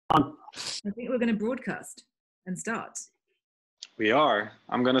I think we're going to broadcast and start. We are.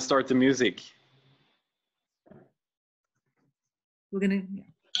 I'm going to start the music. We're going to... Yeah.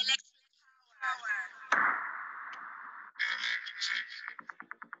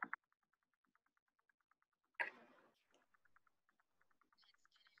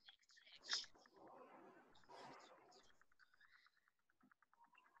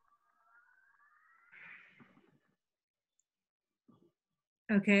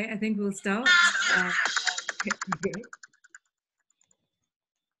 Okay, I think we'll start.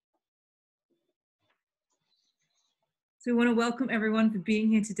 So we want to welcome everyone for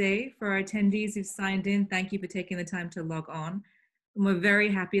being here today. For our attendees who've signed in, thank you for taking the time to log on. And we're very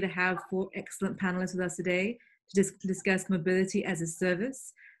happy to have 4 excellent panelists with us today to discuss mobility as a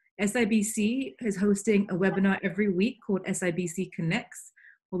service. SIBC is hosting a webinar every week called SIBC Connects,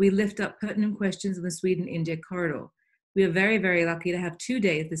 where we lift up pertinent questions on the Sweden-India corridor. We are very, very lucky to have 2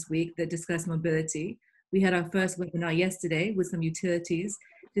 days this week that discuss mobility. We had our first webinar yesterday with some utilities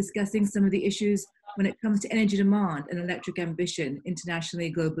discussing some of the issues when it comes to energy demand and electric ambition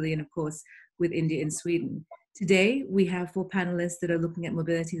internationally, globally, and of course with India and Sweden. Today, we have 4 panelists that are looking at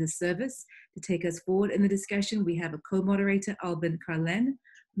mobility as a service to take us forward in the discussion. We have a co-moderator, Albin Carlen,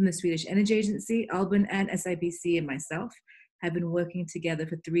 from the Swedish Energy Agency. Albin and SIBC and myself have been working together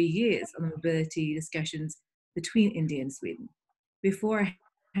for 3 years on the mobility discussions between India and Sweden. Before I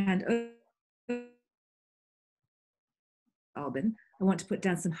hand over Albin, I want to put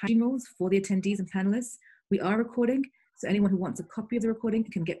down some hygiene rules for the attendees and panelists. We are recording, so anyone who wants a copy of the recording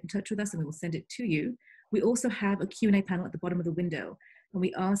can get in touch with us and we will send it to you. We also have a Q&A panel at the bottom of the window, and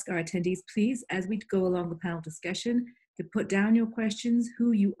we ask our attendees, please, as we go along the panel discussion, to put down your questions,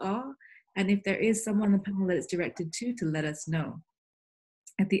 who you are, and if there is someone on the panel that it's directed to let us know.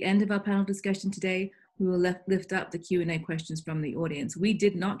 At the end of our panel discussion today, we will lift up the Q&A questions from the audience. We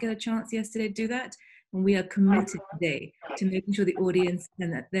did not get a chance yesterday to do that, and we are committed today to making sure the audience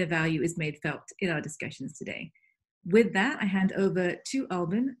and that their value is made felt in our discussions today. With that, I hand over to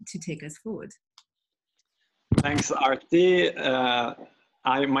Albin to take us forward. Thanks, Arati.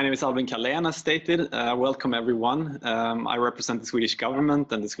 My name is Albin Carlen, as stated. Welcome, everyone. I represent the Swedish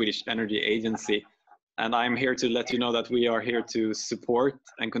government and the Swedish Energy Agency. And I'm here to let you know that we are here to support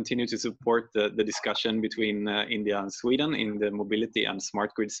and continue to support the discussion between India and Sweden in the mobility and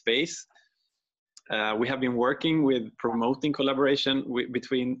smart grid space. We have been working with promoting collaboration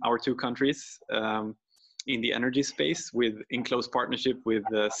between our 2 countries in the energy space in close partnership with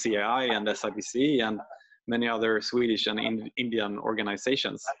CII and SIBC and many other Swedish and Indian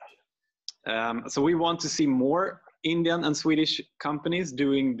organizations. So we want to see more Indian and Swedish companies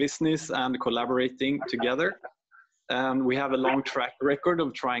doing business and collaborating together. We have a long track record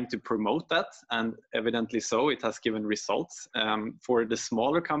of trying to promote that, and evidently so, it has given results. For the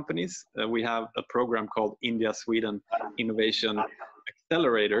smaller companies, we have a program called India-Sweden Innovation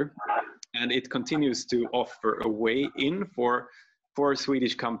Accelerator, and it continues to offer a way in for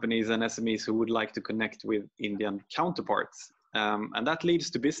Swedish companies and SMEs who would like to connect with Indian counterparts. And that leads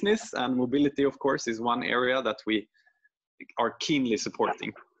to business, and mobility, of course, is one area that we are keenly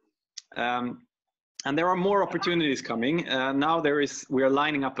supporting. And there are more opportunities coming. Now we are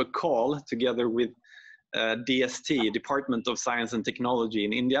lining up a call together with DST, Department of Science and Technology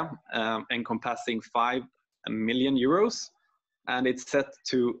in India, encompassing 5 million euros. And it's set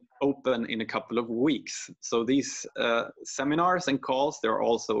to open in a couple of weeks. So these seminars and calls, they're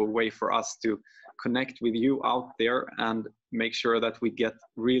also a way for us to connect with you out there and make sure that we get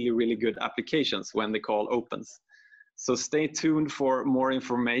really, really good applications when the call opens. So stay tuned for more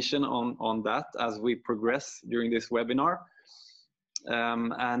information on that as we progress during this webinar.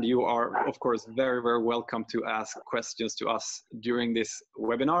 And you are, of course, very, very welcome to ask questions to us during this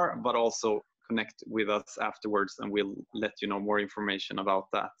webinar, but also connect with us afterwards, and we'll let you know more information about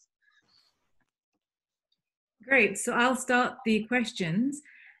that. Great, so I'll start the questions.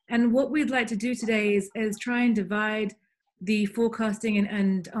 And what we'd like to do today is try and divide the forecasting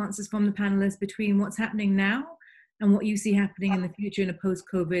and answers from the panelists between what's happening now and what you see happening in the future in a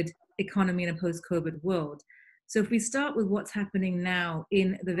post-COVID economy, in a post-COVID world. So if we start with what's happening now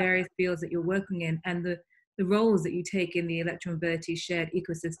in the various fields that you're working in and the roles that you take in the electromobility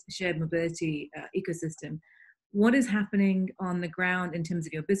shared mobility ecosystem, what is happening on the ground in terms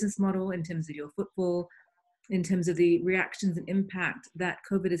of your business model, in terms of your footfall, in terms of the reactions and impact that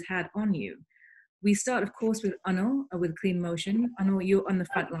COVID has had on you? We start, of course, with Anil, with Clean Motion. Anil, you're on the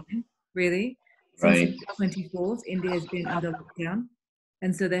front line, really. Since the 24th, India has been under lockdown,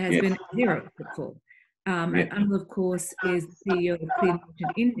 and so there has been 0 footfall. And Anil, of course, is the CEO of Clean Motion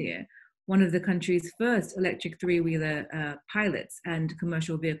India, one of the country's first electric three-wheeler pilots and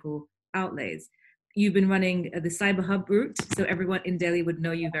commercial vehicle outlays. You've been running the Cyber Hub route, so everyone in Delhi would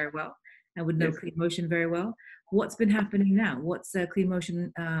know you very well and would know Yes. Clean Motion very well. What's been happening now? What's Clean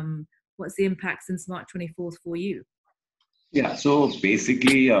Motion, what's the impact since March 24th for you? Yeah, so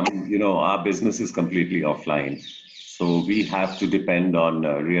basically, our business is completely offline. So we have to depend on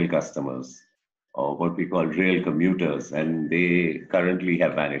real customers, or what we call real commuters, and they currently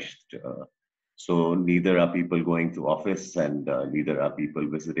have vanished. So neither are people going to office, and neither are people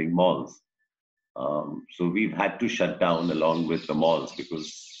visiting malls. So we've had to shut down along with the malls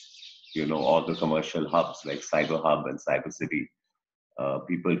because, all the commercial hubs like Cyber Hub and Cyber City,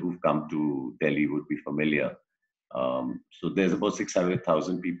 people who've come to Delhi would be familiar. So there's about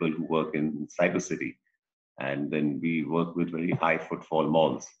 600,000 people who work in Cyber City, and then we work with very high footfall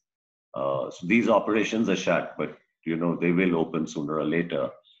malls. So these operations are shut, but they will open sooner or later.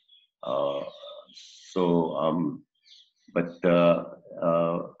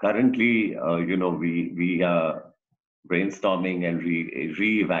 Currently, we are brainstorming and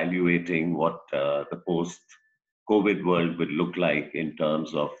re-evaluating what the post-COVID world would look like in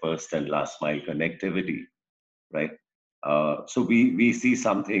terms of first and last mile connectivity, right? So we see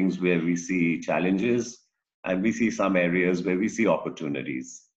some things where we see challenges, and we see some areas where we see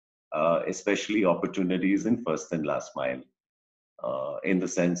opportunities, especially opportunities in first and last mile, in the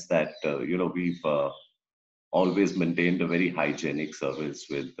sense that, we've always maintained a very hygienic service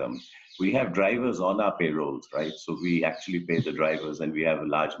with we have drivers on our payrolls, right? So we actually pay the drivers, and we have a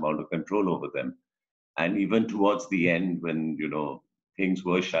large amount of control over them. And even towards the end, when, things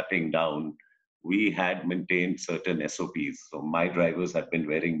were shutting down, we had maintained certain SOPs. So my drivers have been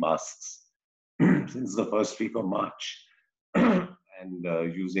wearing masks since the first week of March and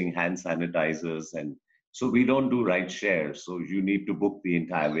using hand sanitizers. And so we don't do ride share. So you need to book the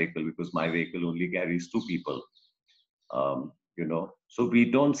entire vehicle because my vehicle only carries 2 people. So we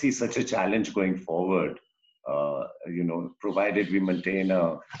don't see such a challenge going forward, provided we maintain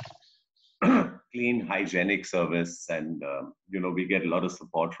a clean, hygienic service, and we get a lot of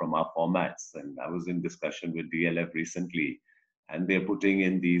support from our formats. And I was in discussion with DLF recently, and they're putting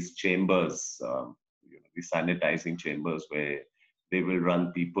in these chambers, these sanitizing chambers where they will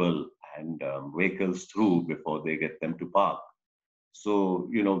run people and vehicles through before they get them to park. So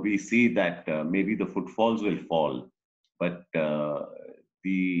we see that maybe the footfalls will fall, but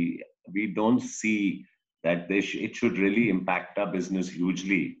we don't see that it should really impact our business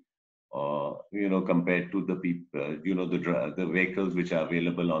hugely. Compared to the people, the vehicles which are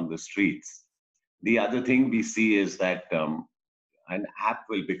available on the streets. The other thing we see is that an app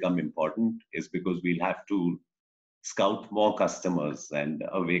will become important, is because we'll have to scout more customers and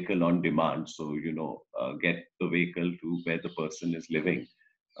a vehicle on demand. So, get the vehicle to where the person is living.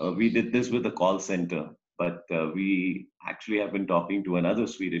 We did this with a call center, but we actually have been talking to another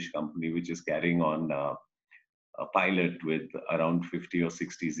Swedish company which is carrying on a pilot with around 50 or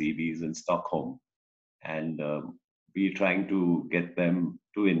 60 ZVs in Stockholm. And we're trying to get them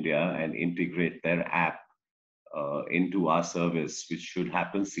to India and integrate their app into our service, which should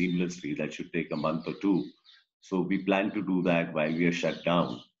happen seamlessly. That should take a month or 2. So we plan to do that while we are shut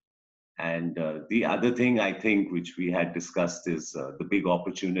down. And the other thing I think which we had discussed is the big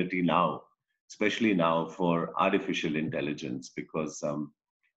opportunity now, especially now for artificial intelligence, because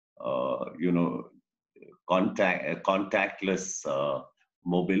contactless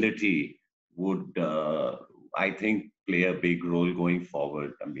mobility would, I think, play a big role going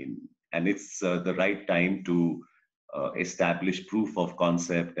forward. I mean, and it's the right time to establish proof of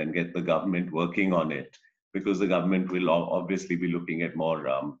concept and get the government working on it, because the government will obviously be looking at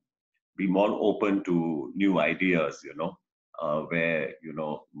be more open to new ideas, where,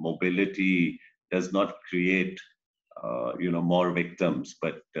 mobility does not create more victims,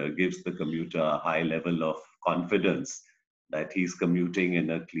 but gives the commuter a high level of confidence that he's commuting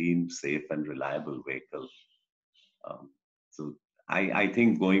in a clean, safe, and reliable vehicle. So I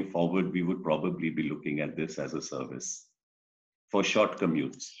think going forward, we would probably be looking at this as a service for short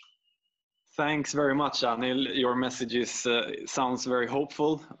commutes. Thanks very much, Anil. Your message sounds very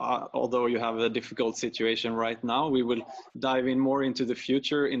hopeful, although you have a difficult situation right now. We will dive in more into the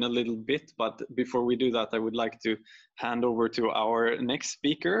future in a little bit, but before we do that, I would like to hand over to our next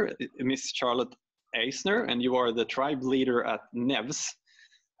speaker, Miss Charlotte Eisner, and you are the tribe leader at NEVS,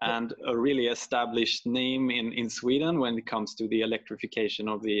 and a really established name in Sweden when it comes to the electrification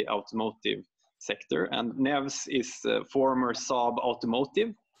of the automotive sector. And NEVS is former Saab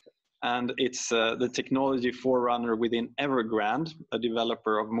Automotive, and it's the technology forerunner within Evergrande, a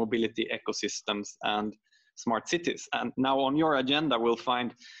developer of mobility ecosystems and smart cities. And now on your agenda, we'll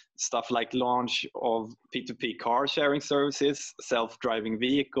find stuff like launch of P2P car sharing services, self-driving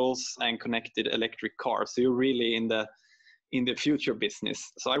vehicles, and connected electric cars. So you're really in the future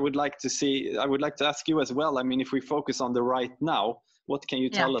business. So I would like to ask you as well. I mean, if we focus on the right now, what can you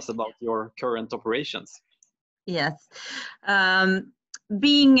tell us about your current operations? Yes.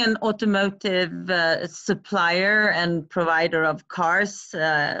 Being an automotive supplier and provider of cars,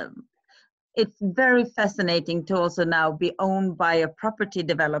 it's very fascinating to also now be owned by a property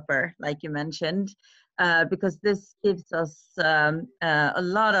developer, like you mentioned, because this gives us a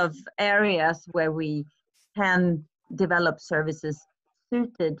lot of areas where we can develop services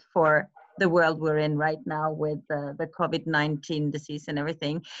suited for the world we're in right now with the COVID-19 disease and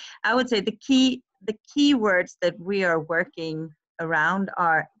everything. I would say the key words that we are working around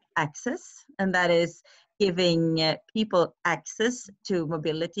are access, and that is giving people access to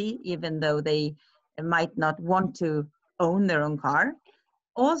mobility, even though they might not want to own their own car.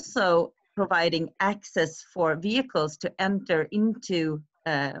 Also providing access for vehicles to enter into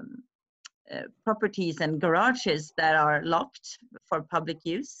properties and garages that are locked for public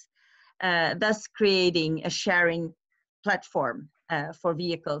use, thus creating a sharing platform for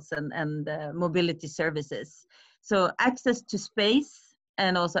vehicles and mobility services. So access to space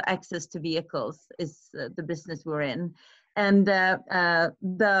and also access to vehicles is the business we're in. And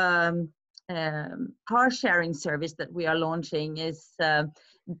the car sharing service that we are launching is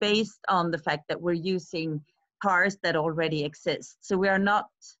based on the fact that we're using cars that already exist. So we are not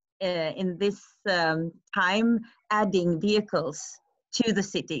in this time adding vehicles to the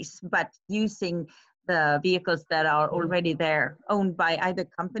cities, but using the vehicles that are already there, owned by either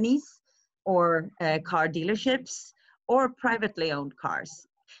companies or car dealerships or privately owned cars.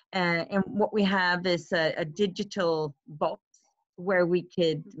 And what we have is a digital box where we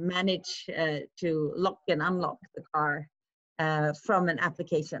could manage to lock and unlock the car from an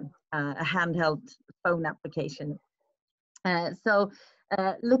application, a handheld phone application. So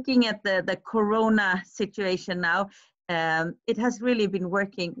looking at the corona situation now, it has really been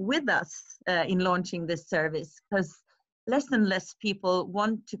working with us in launching this service, because less and less people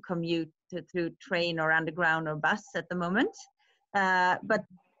want to commute through train or underground or bus at the moment. But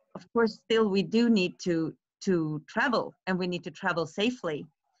of course, still we do need to travel, and we need to travel safely.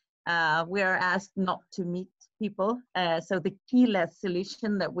 We are asked not to meet people. So the keyless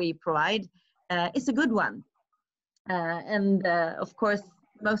solution that we provide is a good one. And of course,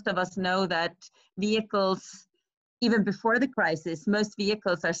 most of us know that vehicles, even before the crisis, most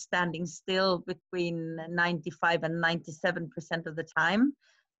vehicles are standing still between 95 and 97% of the time.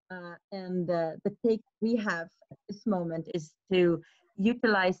 And the take we have at this moment is to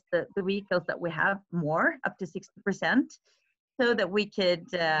utilize the vehicles that we have more, up to 60%, so that we could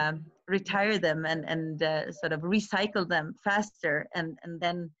retire them and sort of recycle them faster, and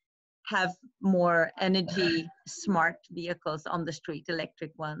then have more energy smart vehicles on the street,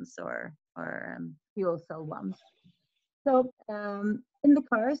 electric ones or fuel cell ones. So in the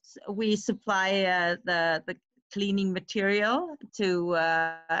cars, we supply the cleaning material to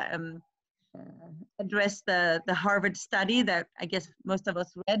address the Harvard study that I guess most of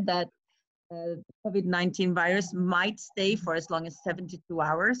us read, that COVID-19 virus might stay for as long as 72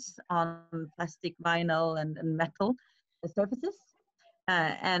 hours on plastic, vinyl, and metal surfaces.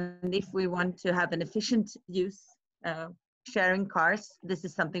 And if we want to have an efficient use, sharing cars, this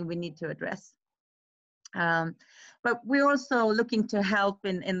is something we need to address. But we're also looking to help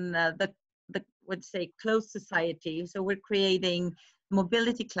in the would say closed society. So we're creating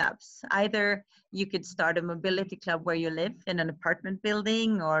mobility clubs. Either you could start a mobility club where you live in an apartment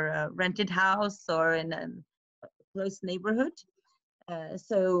building or a rented house or in a close neighborhood.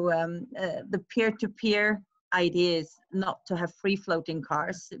 The peer-to-peer idea is not to have free-floating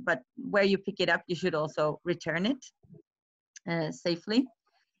cars, but where you pick it up, you should also return it safely.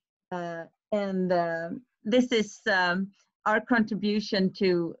 This is our contribution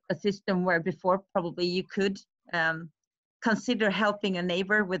to a system where before probably you could consider helping a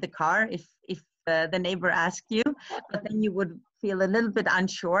neighbor with a car if the neighbor asked you, but then you would feel a little bit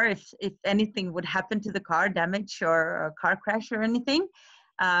unsure if anything would happen to the car, damage or a car crash or anything.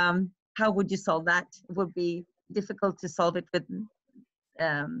 How would you solve that? It would be difficult to solve it with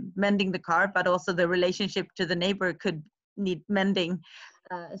mending the car, but also the relationship to the neighbor could need mending.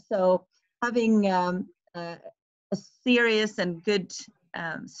 So having a serious and good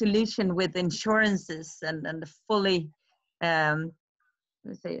solution with insurances and a fully,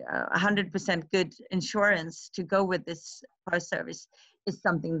 let's say 100% good insurance to go with this car service is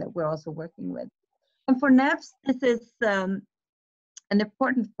something that we're also working with. And for NEVS, this is an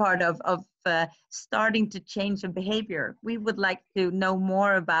important part of starting to change a behavior. We would like to know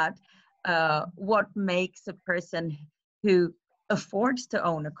more about what makes a person who affords to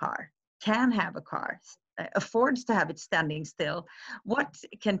own a car, can have a car, affords to have it standing still. What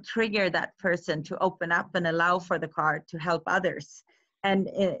can trigger that person to open up and allow for the car to help others? And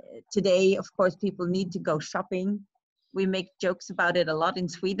today, of course, people need to go shopping. We make jokes about it a lot in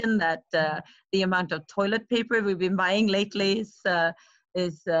Sweden that the amount of toilet paper we've been buying lately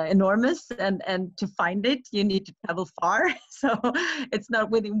is enormous, and to find it you need to travel far, so it's not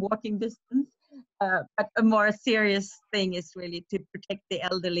within walking distance. But a more serious thing is really to protect the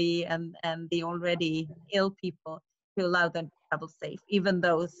elderly and the already ill people, to allow them to travel safe, even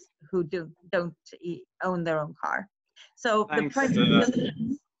those who don't own their own car. So Thanks, the price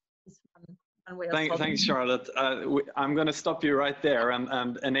is one way of solving. Thanks, Charlotte. I'm going to stop you right there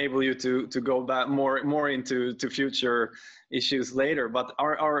and enable you to go back more into future issues later. But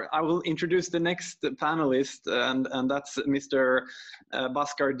I will introduce the next panelist, and that's Mr.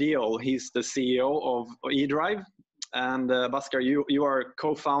 Bhaskar Deol. He's the CEO of eDrv. And Bhaskar, you are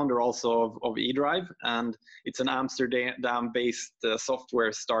co-founder also of eDrv, and it's an Amsterdam-based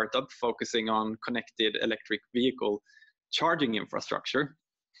software startup focusing on connected electric vehicle charging infrastructure.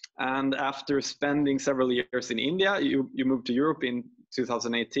 And after spending several years in India, you moved to Europe in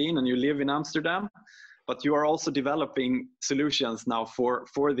 2018, and you live in Amsterdam. But you are also developing solutions now for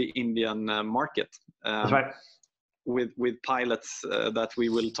the Indian market. That's right. With pilots that we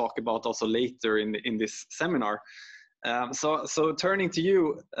will talk about also later in this seminar. So turning to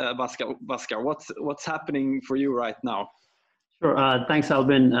you, Bhaskar, what's happening for you right now? Sure. Thanks,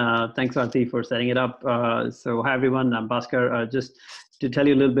 Albin. Thanks, Arati, for setting it up. So hi, everyone. I'm Bhaskar. Just to tell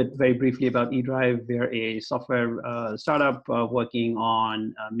you a little bit very briefly about eDrv, we're a software startup working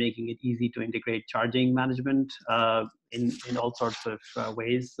on making it easy to integrate charging management in all sorts of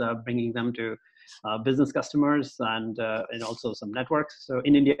ways, bringing them to business customers and also some networks. So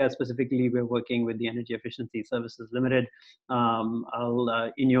in India specifically, we're working with the Energy Efficiency Services Limited.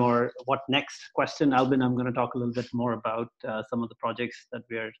 In your what next question, Albin, I'm going to talk a little bit more about some of the projects that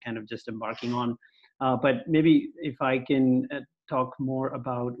we're kind of just embarking on. But maybe if I can talk more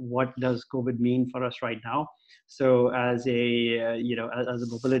about what does COVID mean for us right now. So as a as a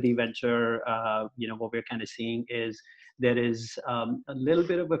mobility venture, what we're kind of seeing is there is a little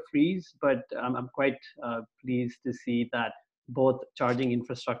bit of a freeze, but I'm quite pleased to see that both charging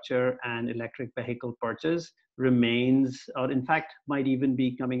infrastructure and electric vehicle purchase remains, or in fact might even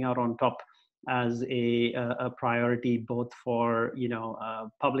be coming out on top as a priority, both for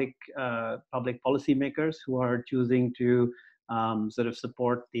public policymakers who are choosing to sort of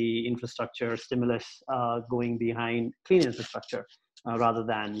support the infrastructure stimulus going behind clean infrastructure rather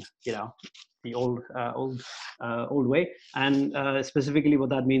than the old way. And specifically what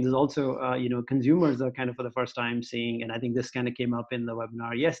that means is also consumers are kind of for the first time seeing, and I think this kind of came up in the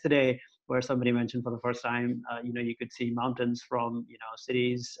webinar yesterday where somebody mentioned for the first time you could see mountains from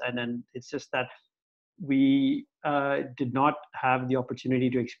cities, and then it's just that we did not have the opportunity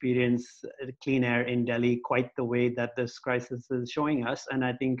to experience clean air in Delhi quite the way that this crisis is showing us. And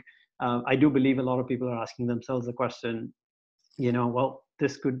I think I do believe a lot of people are asking themselves the question, well,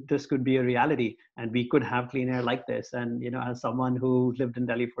 this could be a reality, and we could have clean air like this. And as someone who lived in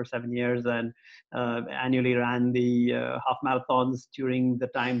Delhi for 7 years and annually ran the half marathons during the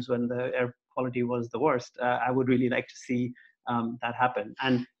times when the air quality was the worst, I would really like to see that happen.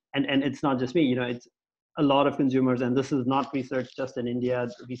 And it's not just me, it's a lot of consumers, and this is not research just in India.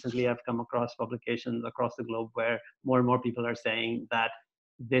 Recently, I've come across publications across the globe where more and more people are saying that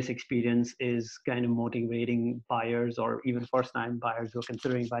this experience is kind of motivating buyers or even first-time buyers who are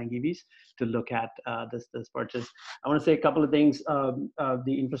considering buying EVs to look at this purchase. I want to say a couple of things. The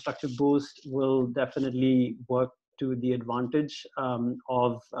infrastructure boost will definitely work to the advantage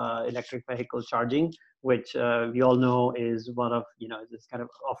of electric vehicle charging, which we all know is one of, is kind of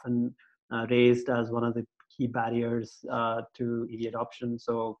often raised as one of the key barriers to EV adoption.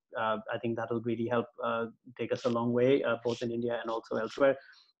 So I think that will really help take us a long way, both in India and also elsewhere.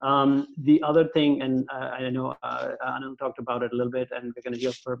 The other thing, and I know Anil talked about it a little bit, and we're going to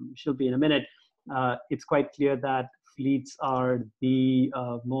hear from Shilpi in a minute, it's quite clear that fleets are the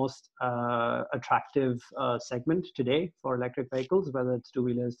most attractive segment today for electric vehicles, whether it's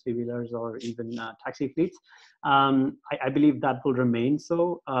two-wheelers, three-wheelers, or even taxi fleets. I believe that will remain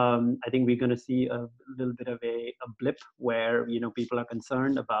so. I think we're going to see a little bit of a blip where people are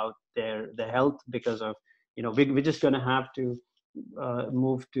concerned about their health because of we're just going to have to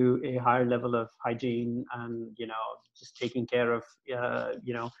move to a higher level of hygiene and just taking care of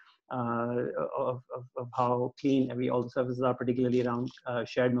of how clean all the services are, particularly around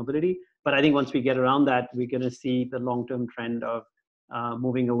shared mobility. But I think once we get around that, we're going to see the long-term trend of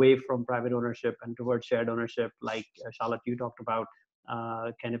moving away from private ownership and towards shared ownership, like Charlotte, you talked about,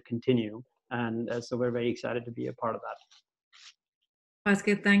 kind of continue. And so we're very excited to be a part of that.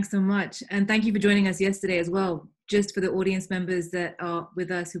 Bhaskar, thanks so much. And thank you for joining us yesterday as well. Just for the audience members that are with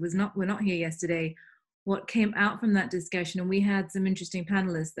us who were not here yesterday, what came out from that discussion, and we had some interesting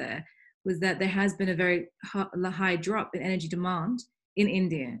panelists there, was that there has been a very high drop in energy demand in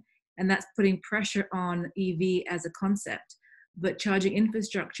India. And that's putting pressure on EV as a concept. But charging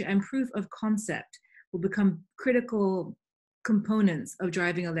infrastructure and proof of concept will become critical components of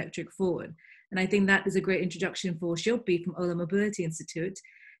driving electric forward. And I think that is a great introduction for Shilpi from Ola Mobility Institute.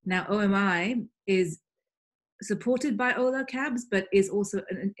 Now, OMI is supported by Ola Cabs, but is also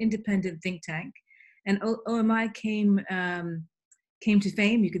an independent think tank. And OMI came to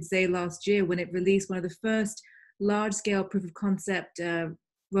fame, you could say, last year when it released one of the first large-scale proof of concept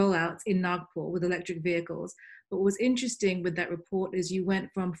rollouts in Nagpur with electric vehicles. But what was interesting with that report is you went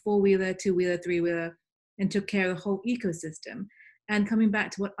from four-wheeler, two-wheeler, three-wheeler, and took care of the whole ecosystem. And coming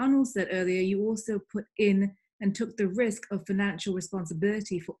back to what Anil said earlier, you also put in and took the risk of financial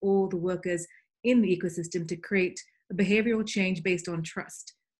responsibility for all the workers in the ecosystem to create a behavioral change based on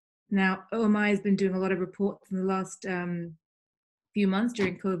trust. Now, OMI has been doing a lot of reports in the last few months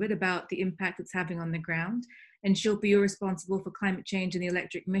during COVID about the impact it's having on the ground. And Shilpi, you're responsible for climate change and the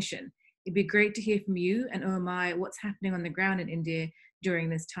electric mission. It'd be great to hear from you and OMI what's happening on the ground in India during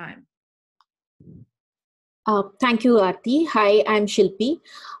this time. Thank you, Arati. Hi, I'm Shilpi.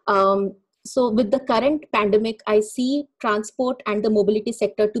 So with the current pandemic, I see transport and the mobility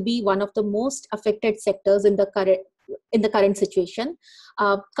sector to be one of the most affected sectors in the current situation.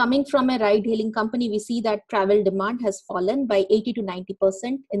 Coming from a ride-hailing company, we see that travel demand has fallen by 80 to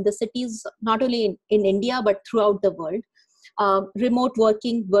 90% in the cities, not only in India, but throughout the world. Remote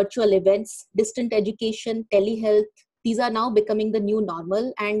working, virtual events, distant education, telehealth, these are now becoming the new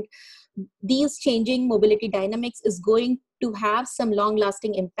normal, and these changing mobility dynamics is going to have some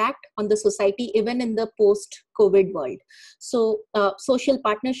long-lasting impact on the society, even in the post-COVID world. So social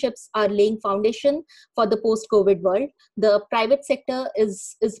partnerships are laying foundation for the post-COVID world. The private sector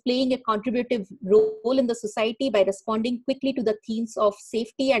is playing a contributive role in the society by responding quickly to the themes of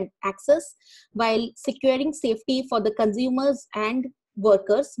safety and access, while securing safety for the consumers and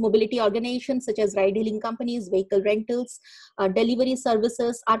workers. Mobility organizations such as ride-hailing companies, vehicle rentals, delivery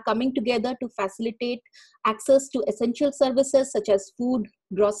services are coming together to facilitate access to essential services such as food,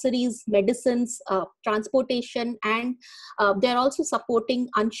 groceries, medicines, transportation, and they're also supporting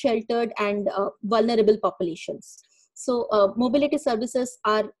unsheltered and vulnerable populations. So mobility services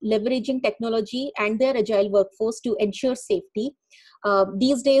are leveraging technology and their agile workforce to ensure safety.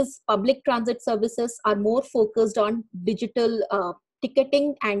 These days, public transit services are more focused on digital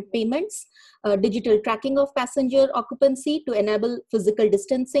ticketing and payments, digital tracking of passenger occupancy to enable physical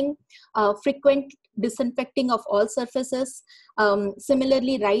distancing, frequent disinfecting of all surfaces.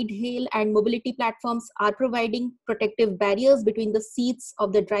 Similarly, ride-hail and mobility platforms are providing protective barriers between the seats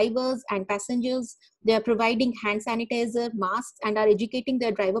of the drivers and passengers. They are providing hand sanitizer, masks, and are educating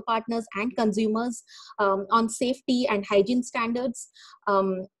their driver partners and consumers on safety and hygiene standards.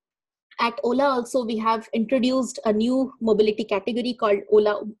 At Ola also, we have introduced a new mobility category called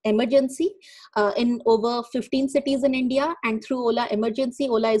Ola Emergency in over 15 cities in India. And through Ola Emergency,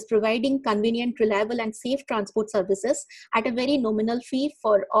 Ola is providing convenient, reliable, and safe transport services at a very nominal fee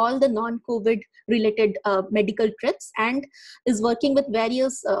for all the non-COVID related medical trips, and is working with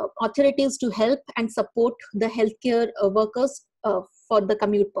various authorities to help and support the healthcare workers for the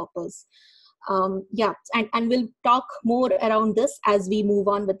commute purpose. Yeah, and we'll talk more around this as we move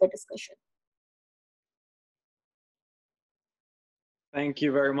on with the discussion. Thank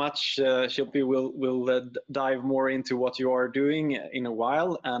you very much, Shilpi. We'll dive more into what you are doing in a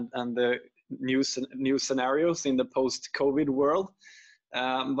while and the new scenarios in the post-COVID world.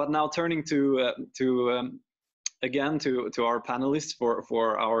 But now turning to our panelists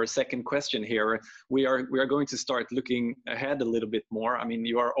for our second question here, we are going to start looking ahead a little bit more. I mean,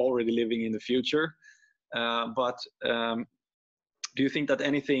 you are already living in the future, but do you think that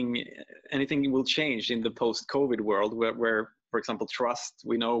anything will change in the post-COVID world, where, for example, trust,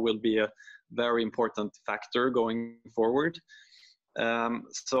 we know, will be a very important factor going forward?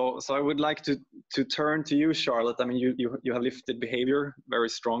 So I would like to turn to you, Charlotte. I mean, you have lifted behavior very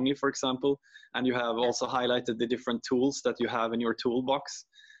strongly, for example, and you have also highlighted the different tools that you have in your toolbox.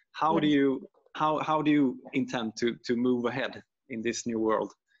 How do you intend to move ahead in this new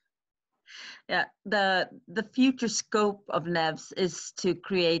world? Yeah, the future scope of NEVS is to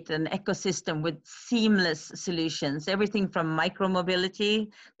create an ecosystem with seamless solutions, everything from micromobility,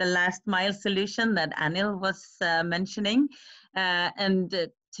 the last mile solution that Anil was mentioning, and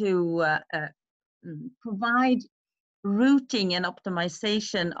to provide routing and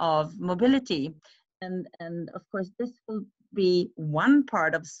optimization of mobility. And of course, this will be one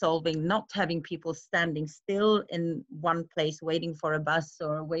part of solving not having people standing still in one place waiting for a bus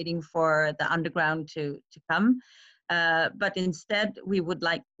or waiting for the underground to come. But instead, we would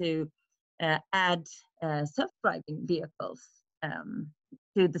like to add self-driving vehicles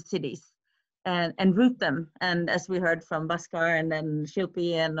to the cities and route them. And as we heard from Bhaskar and then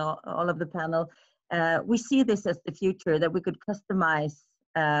Shilpi and all of the panel, we see this as the future, that we could customize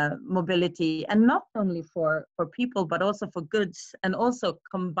mobility, and not only for people, but also for goods, and also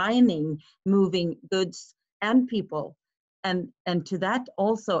combining moving goods and people. And to that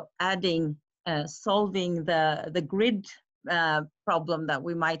also adding solving the grid problem that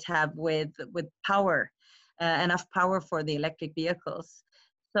we might have with power, enough power for the electric vehicles.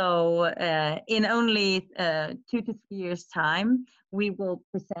 So in only 2 to 3 years' time, we will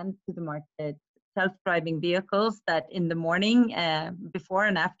present to the market self-driving vehicles that in the morning, before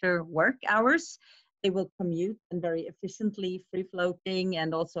and after work hours, they will commute and very efficiently, free-floating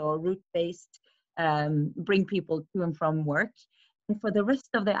and also route-based, bring people to and from work. And for the rest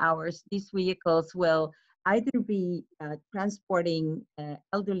of the hours, these vehicles will either be transporting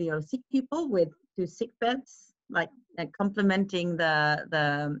elderly or sick people to sick beds, like complementing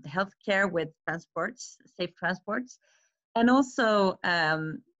the healthcare with transports, safe transports, and also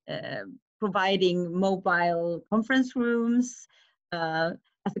providing mobile conference rooms as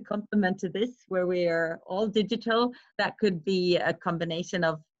a complement to this, where we are all digital. That could be a combination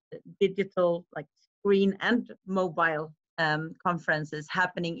of digital, like screen and mobile conferences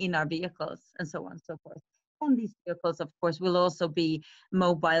happening in our vehicles, and so on and so forth. And these vehicles, of course, will also be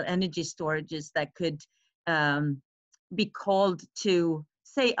mobile energy storages that could be called to,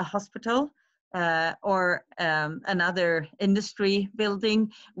 say, a hospital, or another industry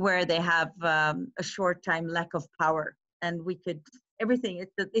building where they have a short time lack of power. And we could, everything,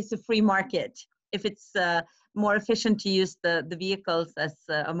 it's a free market. If it's more efficient to use the vehicles as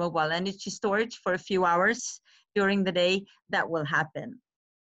a mobile energy storage for a few hours during the day, that will happen.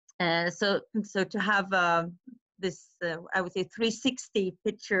 So to have this, I would say, 360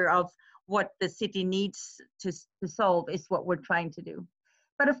 picture of what the city needs to solve is what we're trying to do.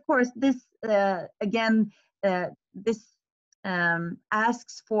 But of course, this this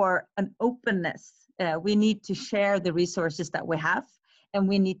asks for an openness. We need to share the resources that we have, and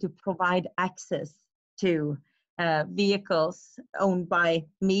we need to provide access to vehicles owned by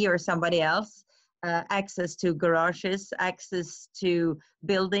me or somebody else, access to garages, access to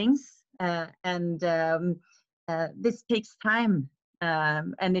buildings, and this takes time,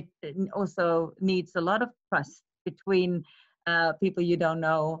 and it also needs a lot of trust between people you don't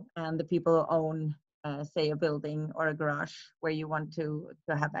know and the people who own, say, a building or a garage where you want to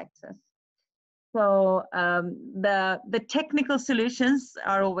have access. So the technical solutions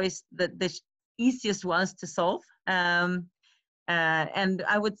are always the easiest ones to solve. And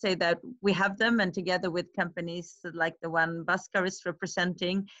I would say that we have them, and together with companies like the one Bhaskar is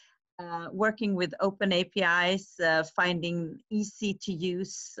representing, working with open APIs, finding easy to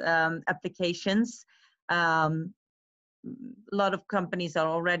use applications. A lot of companies are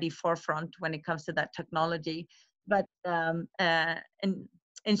already forefront when it comes to that technology, but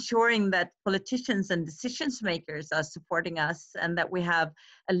ensuring that politicians and decisions makers are supporting us, and that we have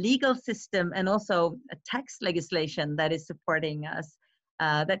a legal system and also a tax legislation that is supporting us,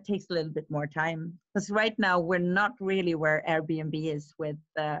 that takes a little bit more time. Because right now we're not really where Airbnb is with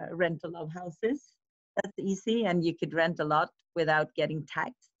rental of houses. That's easy, and you could rent a lot without getting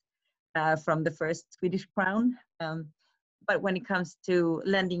taxed from the first Swedish crown. But when it comes to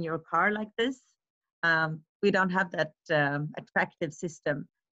lending your car like this, we don't have that attractive system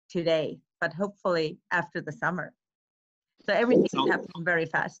today, but hopefully after the summer. So everything is happening very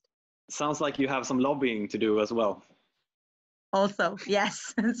fast. Sounds like you have some lobbying to do as well. Also,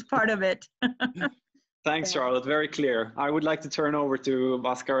 yes, it's part of it. Thanks, Charlotte. Very clear. I would like to turn over to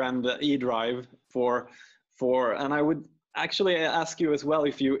Bhaskar and eDrv and I would actually ask you as well,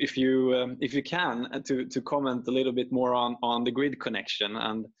 if you can, to comment a little bit more on the grid connection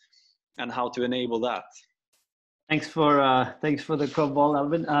and how to enable that. Thanks for the curveball,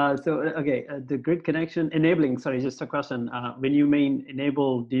 Albin. Okay, the grid connection enabling. Sorry, just a question. When you mean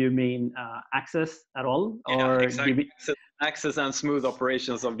enable, do you mean access at all, or yeah, exactly. Access and smooth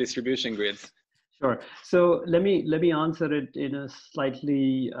operations of distribution grids? Sure. So let me answer it in a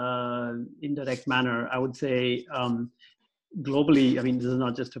slightly indirect manner. I would say globally, I mean, this is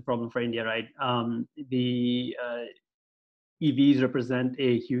not just a problem for India, right? The EVs represent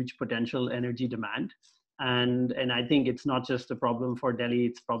a huge potential energy demand. And I think it's not just a problem for Delhi,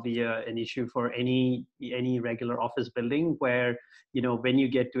 it's probably an issue for any regular office building where, you know, when you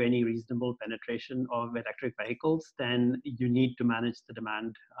get to any reasonable penetration of electric vehicles, then you need to manage the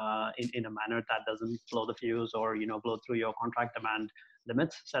demand in a manner that doesn't blow the fuse or, you know, blow through your contract demand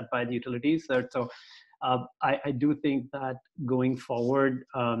limits set by the utilities. So I do think that going forward,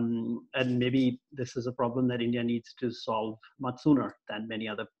 and maybe this is a problem that India needs to solve much sooner than many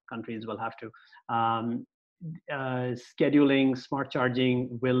other countries will have to. Scheduling smart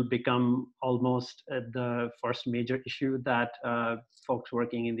charging will become almost the first major issue that folks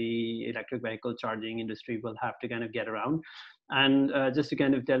working in the electric vehicle charging industry will have to kind of get around. And just to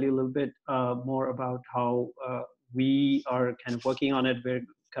kind of tell you a little bit more about how we are kind of working on it, we're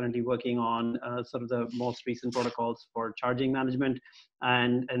currently working on sort of the most recent protocols for charging management,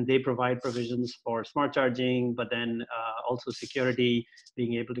 and they provide provisions for smart charging, but then also security,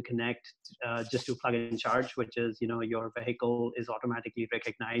 being able to connect just to plug and charge, which is, you know, your vehicle is automatically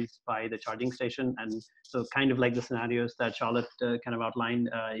recognized by the charging station. And so kind of like the scenarios that Charlotte kind of outlined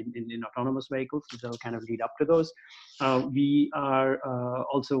in autonomous vehicles, they'll kind of lead up to those. We are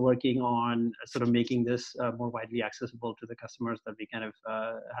also working on sort of making this more widely accessible to the customers that we kind of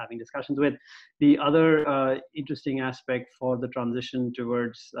having discussions with. The other interesting aspect for the transition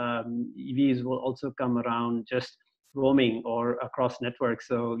towards EVs will also come around just roaming or across networks.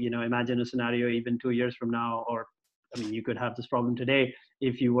 So, you know, imagine a scenario even 2 years from now, or I mean, you could have this problem today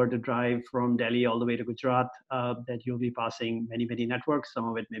if you were to drive from Delhi all the way to Gujarat, that you'll be passing many, many networks. Some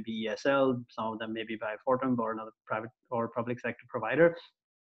of it may be ESL, some of them may be by Fortum or another private or public sector provider.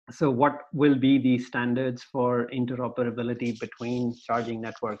 So what will be the standards for interoperability between charging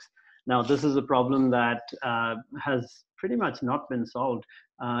networks? Now, this is a problem that has pretty much not been solved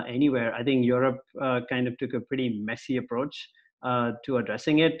anywhere. I think Europe kind of took a pretty messy approach to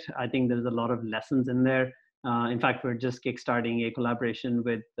addressing it. I think there's a lot of lessons in there. In fact, we're just kickstarting a collaboration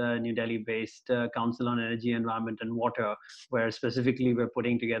with the New Delhi-based Council on Energy, Environment and Water, where specifically we're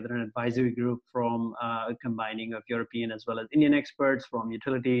putting together an advisory group from combining of European as well as Indian experts, from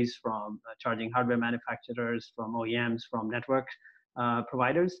utilities, from charging hardware manufacturers, from OEMs, from network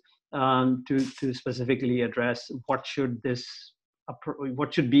providers, to specifically address what should be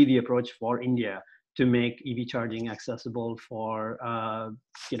the approach for India to make EV charging accessible for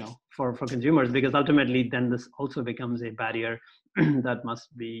for consumers, because ultimately then this also becomes a barrier that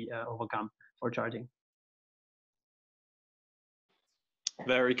must be overcome for charging.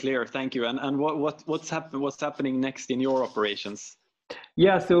 Very clear, thank you. And what's happening next in your operations?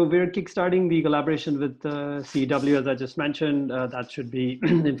 Yeah, so we're kickstarting the collaboration with CW, as I just mentioned. That should be,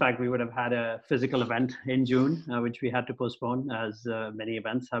 in fact, we would have had a physical event in June, which we had to postpone, as many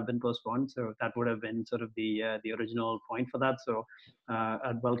events have been postponed. So that would have been sort of the original point for that. So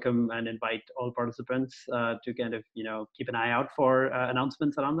I'd welcome and invite all participants to kind of, you know, keep an eye out for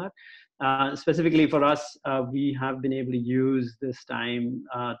announcements around that. Specifically for us, we have been able to use this time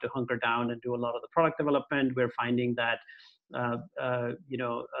to hunker down and do a lot of the product development. We're finding that you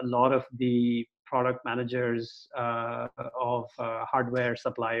know, a lot of the product managers of hardware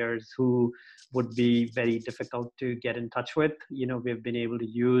suppliers who would be very difficult to get in touch with, you know, we've been able to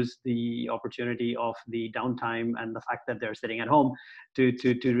use the opportunity of the downtime and the fact that they're sitting at home to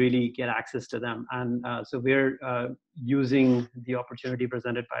really get access to them. And so we're using the opportunity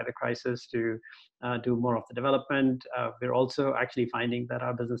presented by the crisis to do more of the development. We're also actually finding that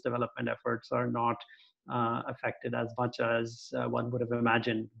our business development efforts are not affected as much as one would have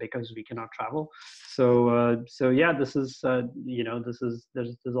imagined, because we cannot travel. So yeah, this is you know,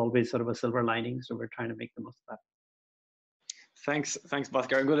 there's always sort of a silver lining. So we're trying to make the most of that. Thanks,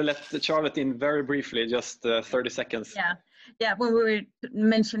 Bhaskar. I'm going to let Charlotte in very briefly, just 30 seconds. Yeah. When we were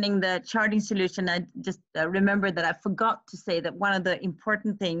mentioning the charging solution, I just remembered that I forgot to say that one of the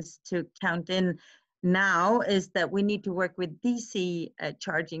important things to count in now is that we need to work with DC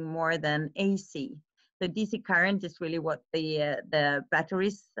charging more than AC. So DC current is really what the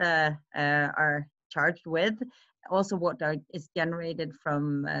batteries are charged with. Also what is generated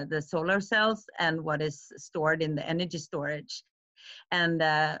from the solar cells and what is stored in the energy storage. And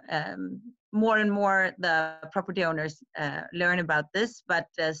more and more the property owners learn about this, but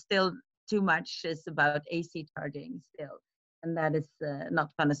still too much is about AC charging still. And that is not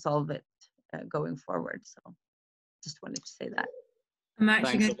going to solve it going forward. So just wanted to say that. I'm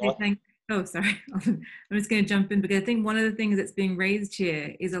actually going to say Oh, sorry. I'm just going to jump in because I think one of the things that's being raised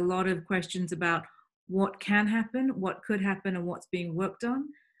here is a lot of questions about what can happen, what could happen, and what's being worked on.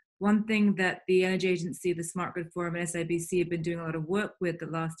 One thing that the Energy Agency, the Smart Grid Forum, and SIBC have been doing a lot of work with the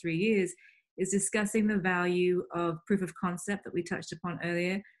last 3 years is discussing the value of proof of concept that we touched upon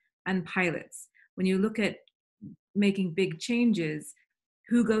earlier and pilots. When you look at making big changes,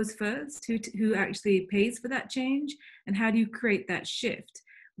 who goes first, who actually pays for that change, and how do you create that shift?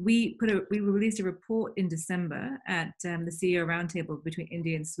 We released a report in December at the CEO roundtable between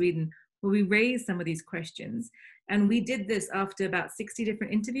India and Sweden, where we raised some of these questions. And we did this after about 60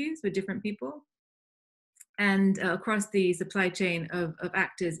 different interviews with different people and across the supply chain of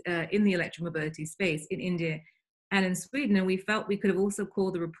actors in the electromobility space in India and in Sweden. And we felt we could have also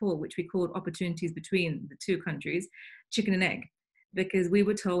called the report, which we called Opportunities Between the Two Countries, chicken and egg, because we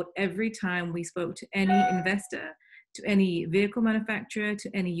were told every time we spoke to any investor, to any vehicle manufacturer, to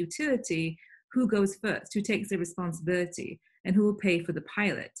any utility, who goes first, who takes the responsibility, and who will pay for the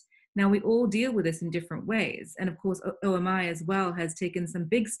pilot. Now, we all deal with this in different ways. And of course, OMI as well has taken some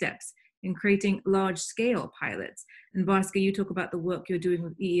big steps in creating large-scale pilots. And Bhaskar, you talk about the work you're doing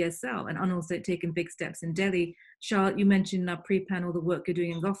with EESL, and Anil's taken big steps in Delhi. Charlotte, you mentioned in our pre-panel the work you're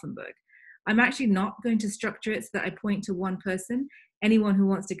doing in Gothenburg. I'm actually not going to structure it so that I point to one person. Anyone who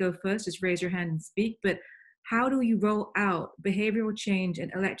wants to go first, just raise your hand and speak. But how do you roll out behavioral change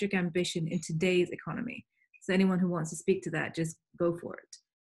and electric ambition in today's economy? So anyone who wants to speak to that, just go for it.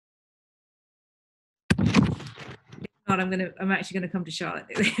 If not, I'm actually gonna come to Charlotte.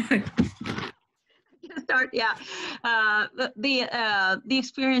 Start, yeah. The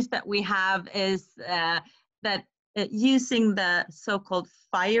experience that we have is that using the so-called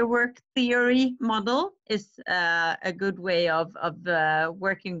firework theory model is a good way of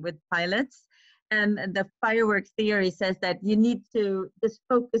working with pilots. And the firework theory says that you need to just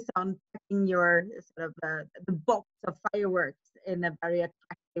focus on packing your sort of the box of fireworks in a very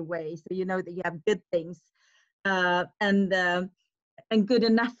attractive way, so you know that you have good things and good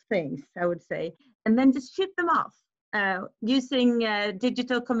enough things, I would say, and then just shoot them off using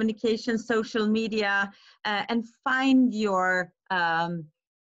digital communication, social media, and find your early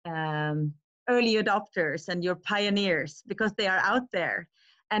adopters and your pioneers, because they are out there.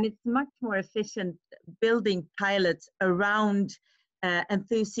 And it's much more efficient building pilots around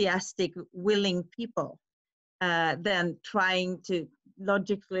enthusiastic, willing people than trying to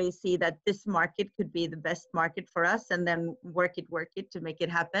logically see that this market could be the best market for us and then work it to make it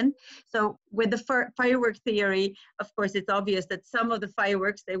happen. So with the firework theory, of course, it's obvious that some of the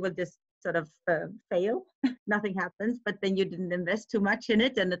fireworks, they will just sort of fail, nothing happens, but then you didn't invest too much in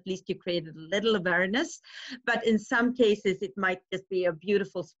it, and at least you created a little awareness. But in some cases, it might just be a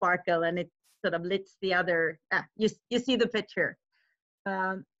beautiful sparkle, and it sort of lights the other, you see the picture.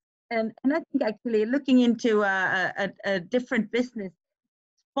 And I think actually looking into a different business,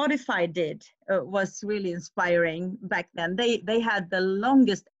 Spotify did was really inspiring back then. They had the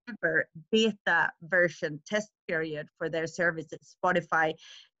longest ever beta version test period for their services, Spotify,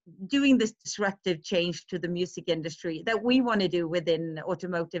 doing this disruptive change to the music industry that we want to do within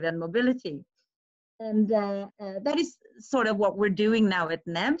automotive and mobility. And that is sort of what we're doing now at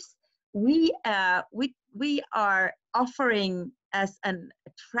NEVS. We are offering as an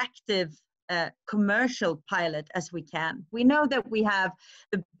attractive commercial pilot as we can. We know that we have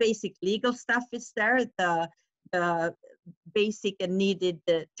the basic legal stuff is there, the basic and needed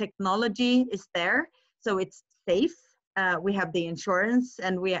technology is there, so it's safe. We have the insurance,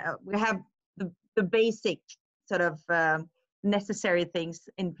 and we have the basic sort of necessary things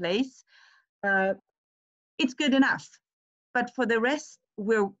in place. It's good enough, but for the rest,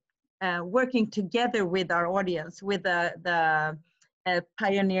 we're working together with our audience, with the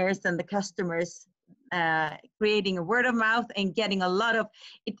pioneers and the customers, creating a word of mouth and getting a lot of,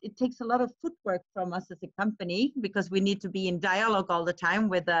 it takes a lot of footwork from us as a company, because we need to be in dialogue all the time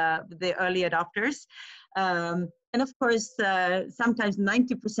with the early adopters. And of course, sometimes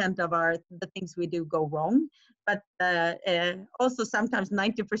 90% of the things we do go wrong, but also sometimes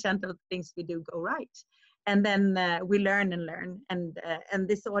 90% of the things we do go right. And then we learn and learn, and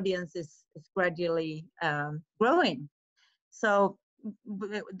this audience is gradually growing. So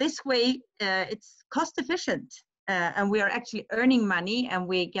this way, it's cost efficient, and we are actually earning money, and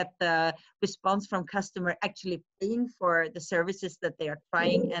we get the response from customer actually paying for the services that they are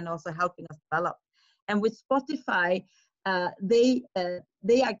trying and also helping us develop. And with Spotify,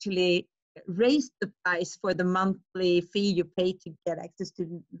 they actually raised the price for the monthly fee you pay to get access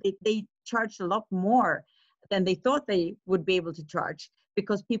to. They charge a lot more than they thought they would be able to charge,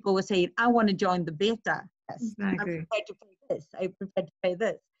 because people were saying, I want to join the beta. Yes, Exactly. I'm prepared to pay this. I prepared to pay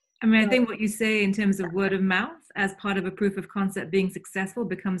this. I mean, I think what you say in terms of word of mouth as part of a proof of concept being successful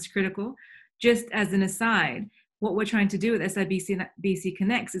becomes critical. Just as an aside, what we're trying to do with SIBC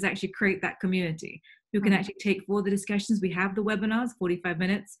Connects is actually create that community who can actually take forward the discussions. We have the webinars, 45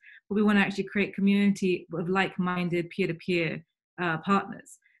 minutes, but we want to actually create community of like-minded peer-to-peer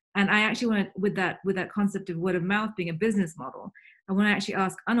partners. And I actually want to, with that concept of word of mouth being a business model, I want to actually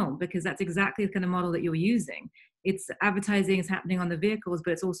ask Anil, because that's exactly the kind of model that you're using. It's advertising is happening on the vehicles,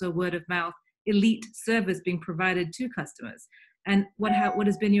 but it's also word of mouth, elite service being provided to customers. And what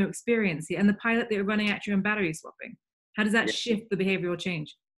has been your experience here? And the pilot that you're running actually on battery swapping, how does that shift the behavioral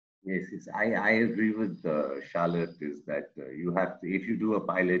change? Yes, I agree with Charlotte, is that you have to, if you do a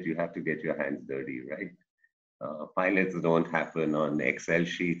pilot, you have to get your hands dirty, right? Pilots don't happen on Excel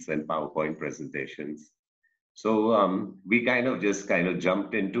sheets and PowerPoint presentations. So we kind of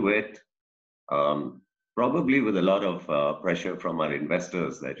jumped into it, probably with a lot of pressure from our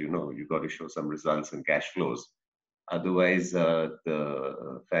investors that, you got to show some results and cash flows. Otherwise,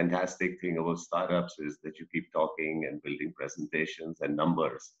 the fantastic thing about startups is that you keep talking and building presentations and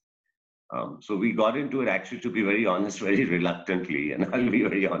numbers. So we got into it, actually, to be very honest, very reluctantly, and I'll be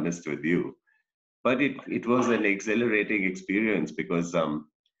very honest with you. But it was an exhilarating experience because, in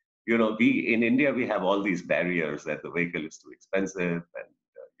India, we have all these barriers that the vehicle is too expensive, and,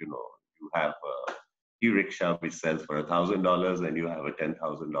 you have a e-rickshaw which sells for $1,000 and you have a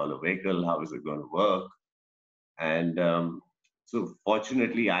 $10,000 vehicle. How is it going to work? And so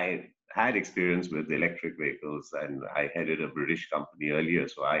fortunately, I had experience with electric vehicles, and I headed a British company earlier.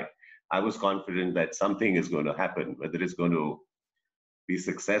 So I was confident that something is going to happen, whether it's going to be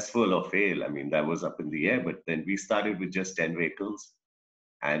successful or fail. I mean, that was up in the air. But then we started with just 10 vehicles.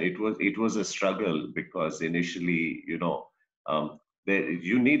 And it was a struggle because initially,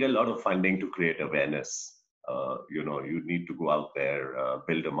 you need a lot of funding to create awareness. You need to go out there,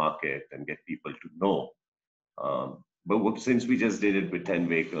 build a market and get people to know. But since we just did it with 10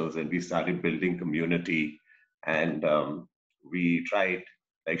 vehicles and we started building community, and we tried,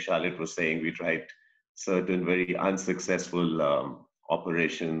 like Charlotte was saying, we tried certain very unsuccessful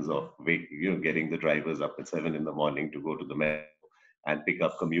operations of getting the drivers up at 7 in the morning to go to the metro and pick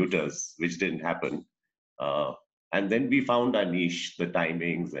up commuters, which didn't happen. And then we found our niche, the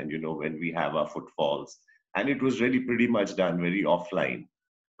timings, and when we have our footfalls, and it was really pretty much done very offline,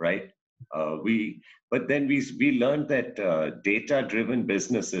 right? But then we learned that data-driven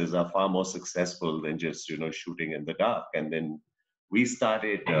businesses are far more successful than just shooting in the dark. And then we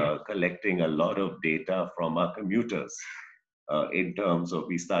started collecting a lot of data from our commuters in terms of,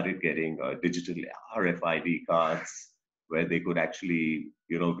 we started getting digital RFID cards where they could actually,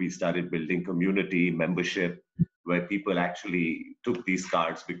 we started building community membership where people actually took these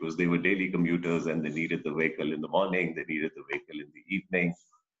cards because they were daily commuters and they needed the vehicle in the morning, they needed the vehicle in the evening.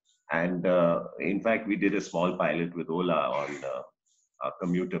 And in fact, we did a small pilot with Ola on a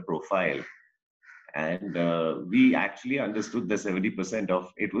commuter profile. And we actually understood the 70%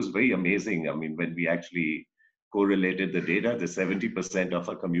 of, it was very amazing. I mean, when we actually correlated the data, the 70% of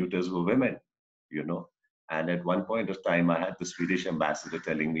our commuters were women, And at one point of time, I had the Swedish ambassador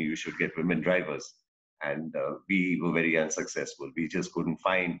telling me you should get women drivers. And we were very unsuccessful. We just couldn't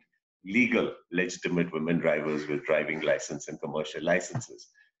find legal, legitimate women drivers with driving license and commercial licenses.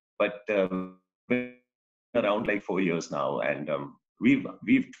 But been around like 4 years now, and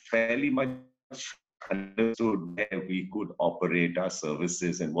we've fairly much understood where we could operate our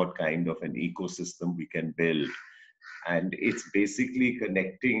services and what kind of an ecosystem we can build. And it's basically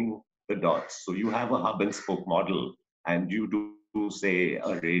connecting the dots. So you have a hub and spoke model, and you do, say,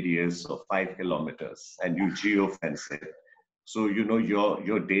 a radius of 5 kilometers, and you geofence it. So,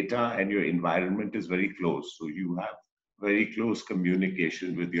 your data and your environment is very close. So you have very close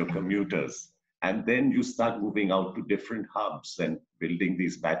communication with your commuters. And then you start moving out to different hubs and building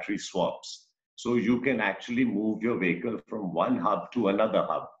these battery swaps. So you can actually move your vehicle from one hub to another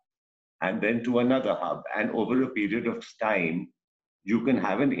hub, and then to another hub. And over a period of time, you can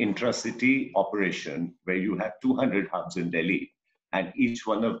have an intracity operation where you have 200 hubs in Delhi, and each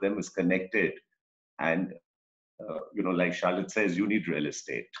one of them is connected. And, like Charlotte says, you need real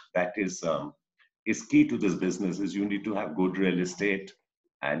estate. That is key to this business, is you need to have good real estate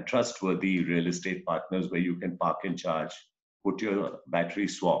and trustworthy real estate partners where you can park and charge, put your battery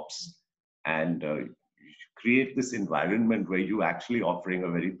swaps, and create this environment where you're actually offering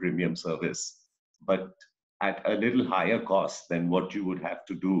a very premium service, but at a little higher cost than what you would have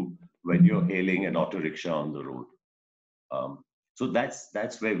to do when you're hailing an auto rickshaw on the road. So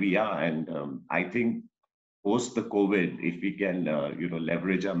that's where we are. And I think post the COVID, if we can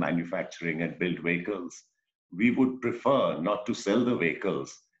leverage our manufacturing and build vehicles, we would prefer not to sell the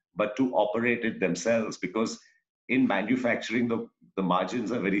vehicles, but to operate it themselves, because in manufacturing, the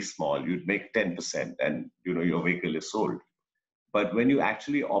margins are very small. You'd make 10% and your vehicle is sold. But when you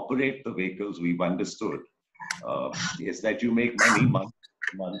actually operate the vehicles, we've understood is that you make money month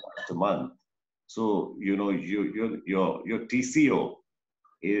after month. So your TCO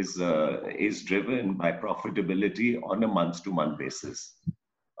is driven by profitability on a month-to-month basis.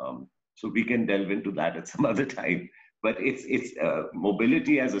 So we can delve into that at some other time. But it's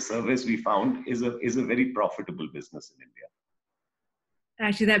mobility as a service, we found, is a very profitable business in India.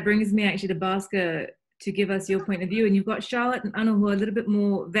 Actually, that brings me to Bhaskar to give us your point of view. And you've got Charlotte and Anil, who are a little bit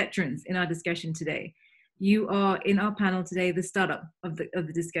more veterans in our discussion today. You are in our panel today, the startup of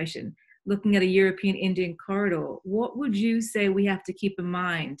the discussion, looking at a European-Indian corridor. What would you say we have to keep in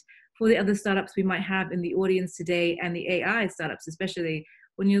mind for the other startups we might have in the audience today, and the AI startups especially,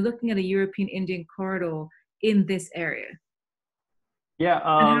 when you're looking at a European-Indian corridor in this area? Yeah.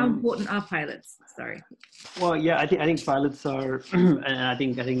 And how important are pilots? Sorry. Well, yeah, I think pilots are, and I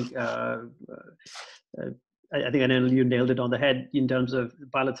think Anil, you nailed it on the head in terms of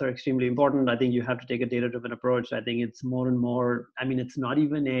pilots are extremely important. I think you have to take a data-driven approach. I think it's more and more, I mean, it's not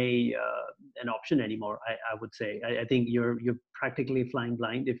even an option anymore, I would say. I think you're practically flying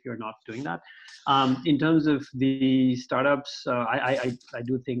blind if you're not doing that. In terms of the startups, I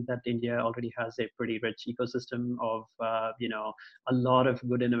do think that India already has a pretty rich ecosystem of, a lot of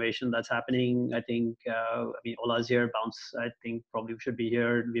good innovation that's happening. I think, Ola's here, Bounce, I think probably should be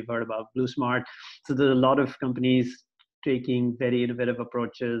here. We've heard about Blue Smart. So there's a lot of companies taking very innovative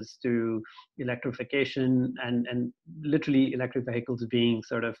approaches to electrification and literally electric vehicles being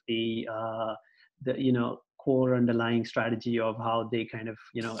sort of the core underlying strategy of how they kind of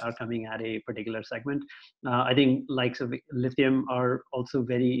are coming at a particular segment. I think likes of lithium are also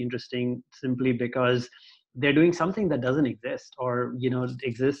very interesting simply because they're doing something that doesn't exist or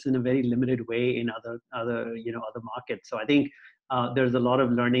exists in a very limited way in other markets. So I think there's a lot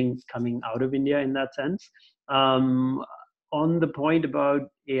of learning coming out of India in that sense. On the point about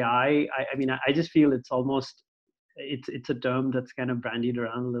AI, I just feel it's almost it's a term that's kind of bandied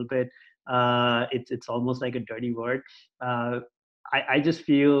around a little bit. It's almost like a dirty word. I just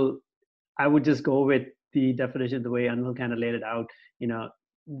feel I would just go with the definition the way Anil kind of laid it out.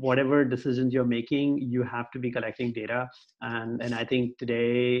 Whatever decisions you're making, you have to be collecting data, and I think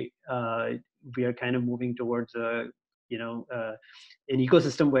today we are kind of moving towards an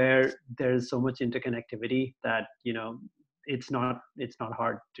ecosystem where there's so much interconnectivity that it's not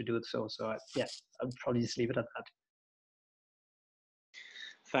hard to do it. So yeah, I'll probably just leave it at that.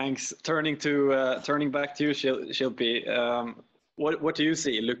 Thanks. Turning back to you, Shilpi. What do you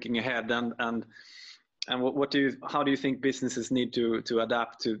see looking ahead, and how do you think businesses need to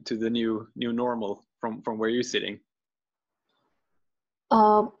adapt to the new normal from where you're sitting?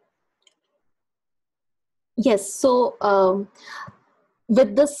 Yes. So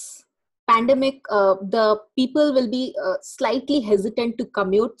with this pandemic, the people will be slightly hesitant to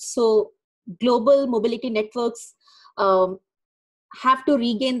commute. So global mobility networks have to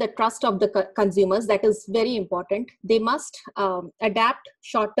regain the trust of the consumers. That is very important. They must adapt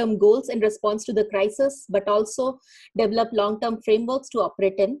short-term goals in response to the crisis, but also develop long-term frameworks to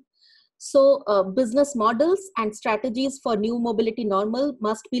operate in. So business models and strategies for new mobility normal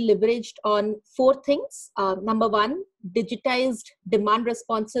must be leveraged on 4 things. Number 1, digitized,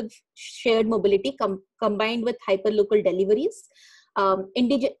 demand-responsive shared mobility combined with hyperlocal deliveries,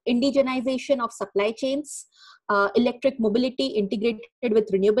 indigenization of supply chains, electric mobility integrated with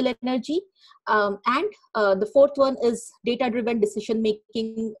renewable energy, and the 4th one is data-driven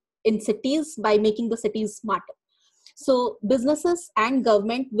decision-making in cities by making the cities smarter. So businesses and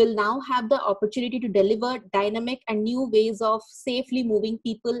government will now have the opportunity to deliver dynamic and new ways of safely moving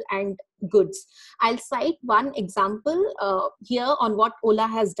people and goods. I'll cite one example here on what Ola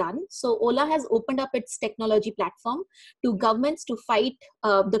has done. So Ola has opened up its technology platform to governments to fight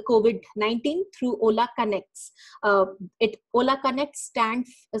the COVID-19 through Ola Connects. Ola Connects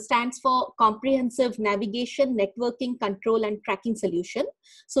stands for Comprehensive Navigation, Networking, Control and Tracking Solution.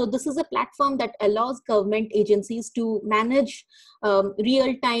 So this is a platform that allows government agencies to manage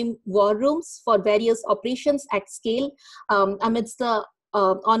real-time war rooms for various operations at scale amidst the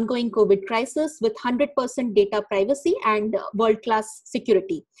ongoing COVID crisis with 100% data privacy and world-class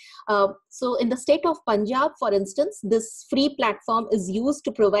security. So in the state of Punjab, for instance, this free platform is used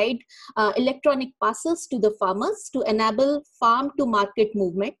to provide electronic passes to the farmers to enable farm to market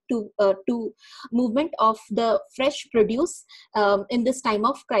movement, to movement of the fresh produce in this time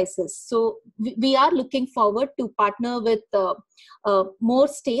of crisis. So we are looking forward to partner with more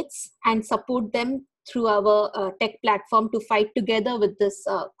states and support them through our tech platform to fight together with this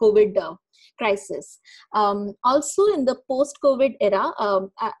COVID crisis. Also in the post-COVID era,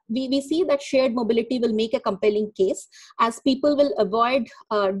 we see that shared mobility will make a compelling case as people will avoid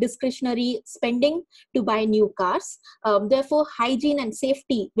discretionary spending to buy new cars. Therefore, hygiene and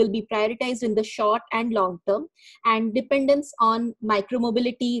safety will be prioritized in the short and long term, and dependence on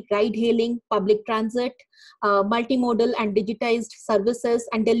micromobility, ride-hailing, public transit, multimodal and digitized services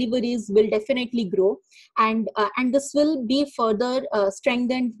and deliveries will definitely grow, and this will be further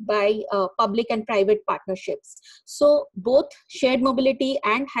strengthened by public and private partnerships. So both shared mobility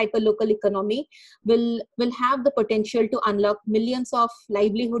and hyperlocal economy will have the potential to unlock millions of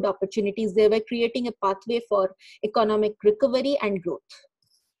livelihood opportunities, thereby creating a pathway for economic recovery and growth.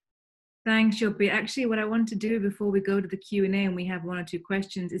 Thanks, Shilpi. Actually, what I want to do before we go to the Q&A and we have one or two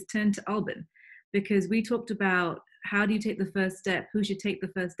questions is turn to Albin, because we talked about how do you take the first step, who should take the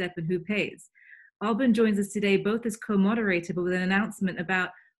first step, and who pays. Albin joins us today both as co-moderator, but with an announcement about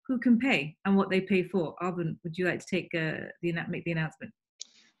who can pay and what they pay for. Albin, would you like to take make the announcement?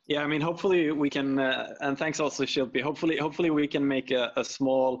 Yeah, I mean, hopefully we can, and thanks also Shilpi. Hopefully we can make a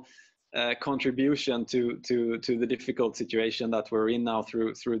small contribution to the difficult situation that we're in now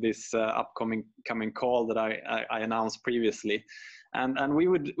through this upcoming call that I announced previously. And we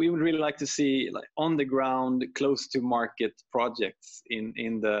would really like to see, like, on the ground, close to market projects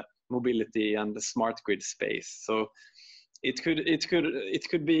in the mobility and the smart grid space. So it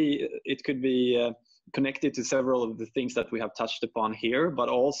could be connected to several of the things that we have touched upon here, but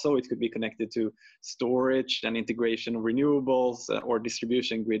also it could be connected to storage and integration of renewables or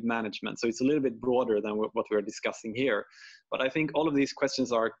distribution grid management. So it's a little bit broader than what we're discussing here. But I think all of these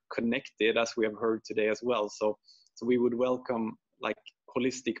questions are connected, as we have heard today as well. So we would welcome, like,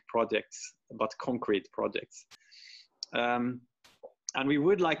 holistic projects, but concrete projects. And we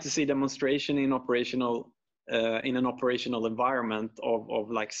would like to see demonstration in an operational environment of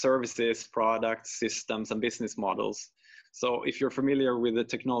like services, products, systems, and business models. So if you're familiar with the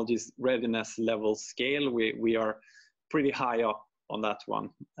technology's readiness level scale, we are pretty high up on that one.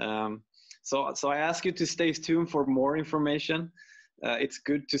 So I ask you to stay tuned for more information. It's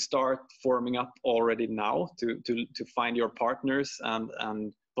good to start forming up already now to find your partners,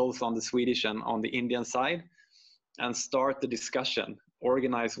 and both on the Swedish and on the Indian side, and start the discussion,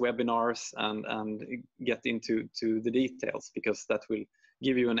 organize webinars, and get into the details, because that will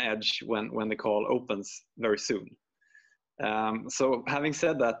give you an edge when the call opens very soon. So having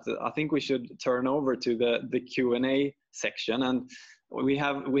said that, I think we should turn over to the Q&A section, and we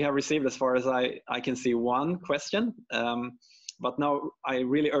have received, as far as I can see, one question. But now I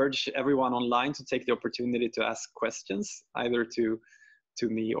really urge everyone online to take the opportunity to ask questions, either to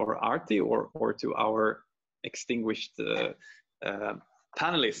me or Arati, or to our extinguished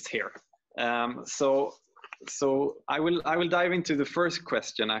panelists here. So I will dive into the first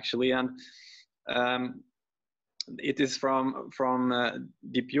question, actually, and it is from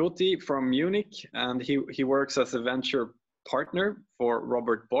Diputi from Munich, and he works as a venture partner for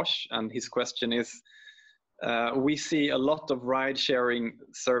Robert Bosch, and his question is, we see a lot of ride-sharing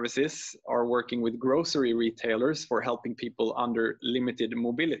services are working with grocery retailers for helping people under limited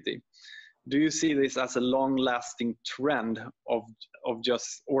mobility. Do you see this as a long-lasting trend of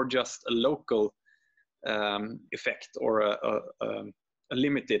just a local effect, or a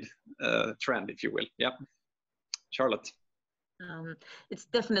limited trend, if you will? Yeah, Charlotte. It's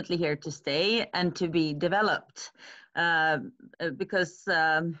definitely here to stay and to be developed, because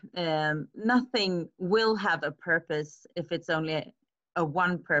nothing will have a purpose if it's only a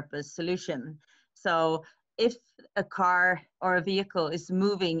one-purpose solution. So if a car or a vehicle is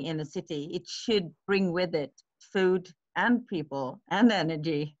moving in a city, it should bring with it food and people and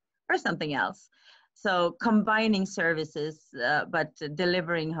energy or something else. So combining services, but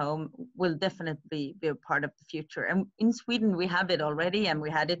delivering home will definitely be a part of the future. And in Sweden, we have it already, and we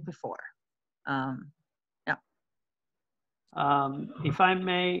had it before. Yeah. If I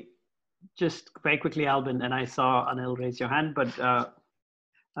may, just very quickly, Albin, and I saw Anil raise your hand, but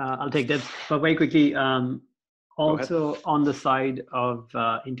I'll take that. But very quickly, also on the side of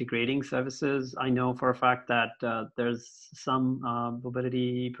integrating services, I know for a fact that there's some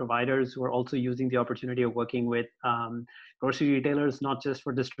mobility providers who are also using the opportunity of working with grocery retailers, not just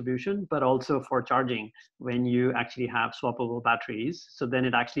for distribution, but also for charging when you actually have swappable batteries. So then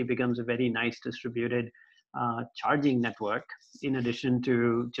it actually becomes a very nice distributed charging network, in addition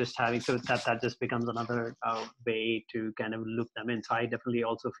to just having, so that just becomes another way to kind of loop them in. So I definitely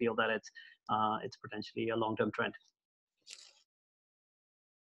also feel that it's potentially a long-term trend.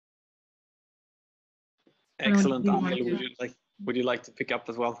 Excellent. Anil, would you like to pick up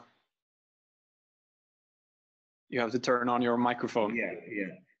as well? You have to turn on your microphone. Yeah,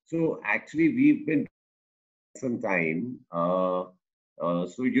 yeah. So actually, we've been some time. So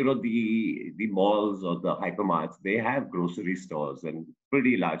the malls or the hypermarts, they have grocery stores and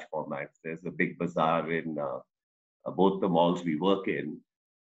pretty large formats. There's a big bazaar in both the malls we work in.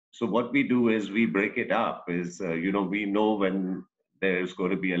 So what we do is we break it up. We know when there's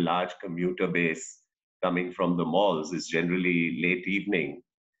going to be a large commuter base coming from the malls. It's generally late evening.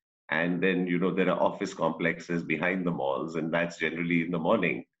 And then, there are office complexes behind the malls, and that's generally in the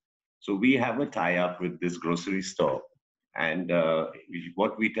morning. So we have a tie-up with this grocery store. And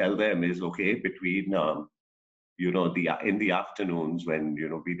what we tell them is, okay, between, in the afternoons when,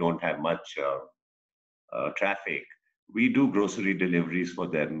 we don't have much traffic, we do grocery deliveries for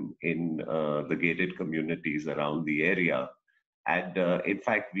them in the gated communities around the area. And in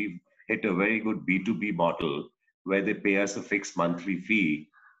fact, we've hit a very good B2B model where they pay us a fixed monthly fee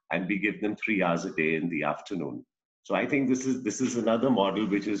and we give them 3 hours a day in the afternoon. So I think this is another model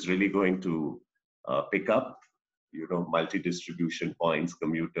which is really going to pick up, multi-distribution points,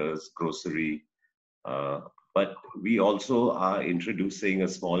 commuters, grocery. But we also are introducing a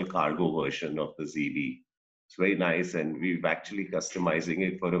small cargo version of the ZV. It's very nice, and we've actually customizing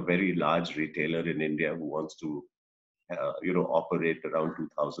it for a very large retailer in India who wants to, operate around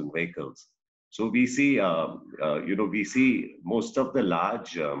 2,000 vehicles. So we see, we see most of the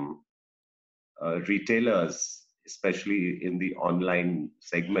large retailers, especially in the online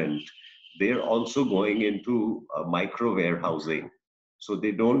segment, they're also going into micro warehousing. So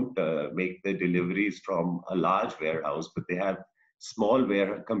they don't make the deliveries from a large warehouse, but they have small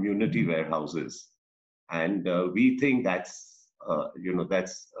community warehouses. And we think that's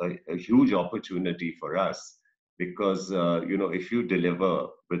a huge opportunity for us because, if you deliver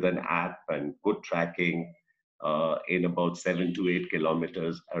with an app and good tracking in about 7 to 8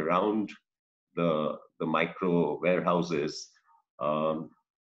 kilometers around the micro warehouses,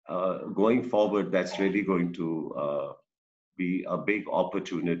 going forward, that's really going to be a big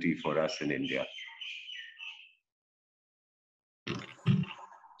opportunity for us in India.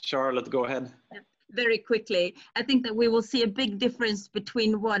 Charlotte, go ahead. Very quickly, I think that we will see a big difference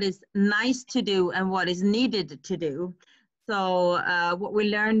between what is nice to do and what is needed to do. So what we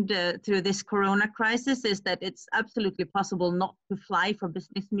learned through this Corona crisis is that it's absolutely possible not to fly for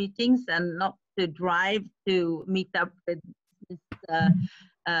business meetings and not to drive to meet up with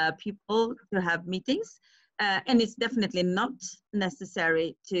people to have meetings. And it's definitely not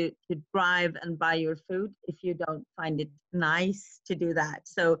necessary to drive and buy your food if you don't find it nice to do that.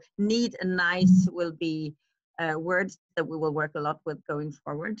 So need and nice will be words that we will work a lot with going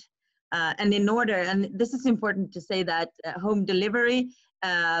forward. And this is important to say that home delivery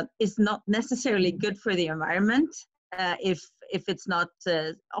is not necessarily good for the environment if it's not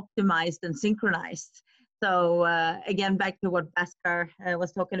optimized and synchronized. So again, back to what Bhaskar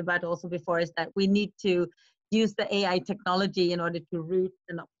was talking about also before, is that we need to use the AI technology in order to route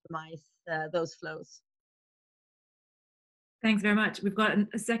and optimize those flows. Thanks very much. We've got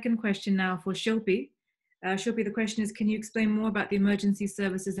a second question now for Shilpi. Shilpi, the question is, can you explain more about the emergency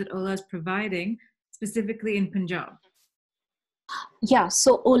services that Ola is providing, specifically in Punjab? Yeah,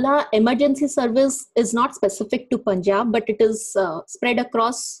 so Ola emergency service is not specific to Punjab, but it is spread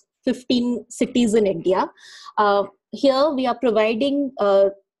across 15 cities in India. Here we are providing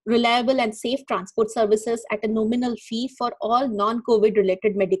reliable and safe transport services at a nominal fee for all non-COVID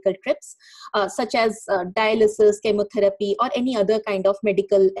related medical trips, such as dialysis, chemotherapy, or any other kind of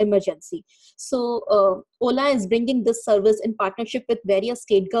medical emergency. So Ola is bringing this service in partnership with various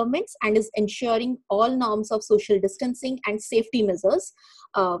state governments and is ensuring all norms of social distancing and safety measures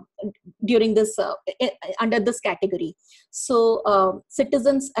during this under this category. So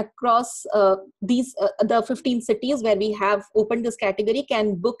citizens across the 15 cities where we have opened this category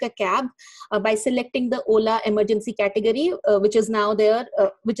can book a cab by selecting the Ola emergency category, which is now there,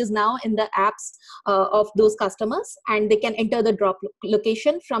 which is now in the apps of those customers, and they can enter the drop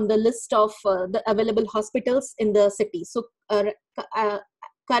location from the list of the available hospitals in the city. So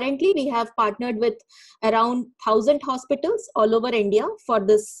currently, we have partnered with around 1,000 hospitals all over India for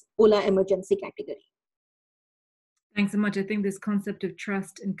this Ola emergency category. Thanks so much. I think this concept of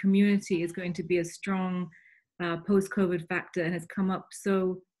trust and community is going to be a strong post-COVID factor, and has come up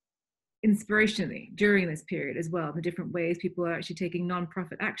so inspirationally during this period as well, the different ways people are actually taking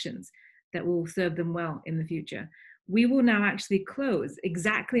non-profit actions that will serve them well in the future. We will now actually close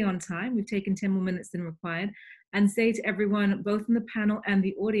exactly on time. We've taken 10 more minutes than required, and say to everyone, both in the panel and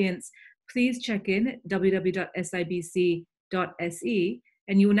the audience, please check in at www.sibc.se,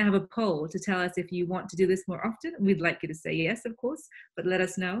 and you will now have a poll to tell us if you want to do this more often. We'd like you to say yes, of course, but let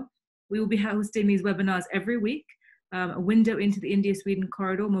us know. We will be hosting these webinars every week, a window into the India-Sweden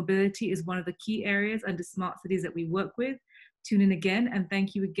corridor. Mobility is one of the key areas under smart cities that we work with. Tune in again, and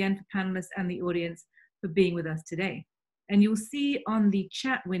thank you again for panelists and the audience for being with us today. And you'll see on the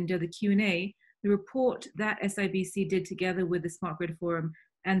chat window, the Q&A, the report that SIBC did together with the Smart Grid Forum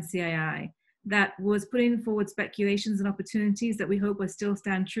and CII that was putting forward speculations and opportunities that we hope will still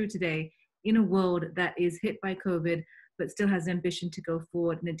stand true today in a world that is hit by COVID, but still has ambition to go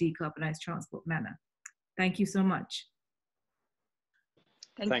forward in a decarbonized transport manner. Thank you so much.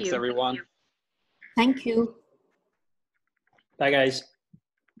 Thanks, everyone. Thank you. Bye, guys.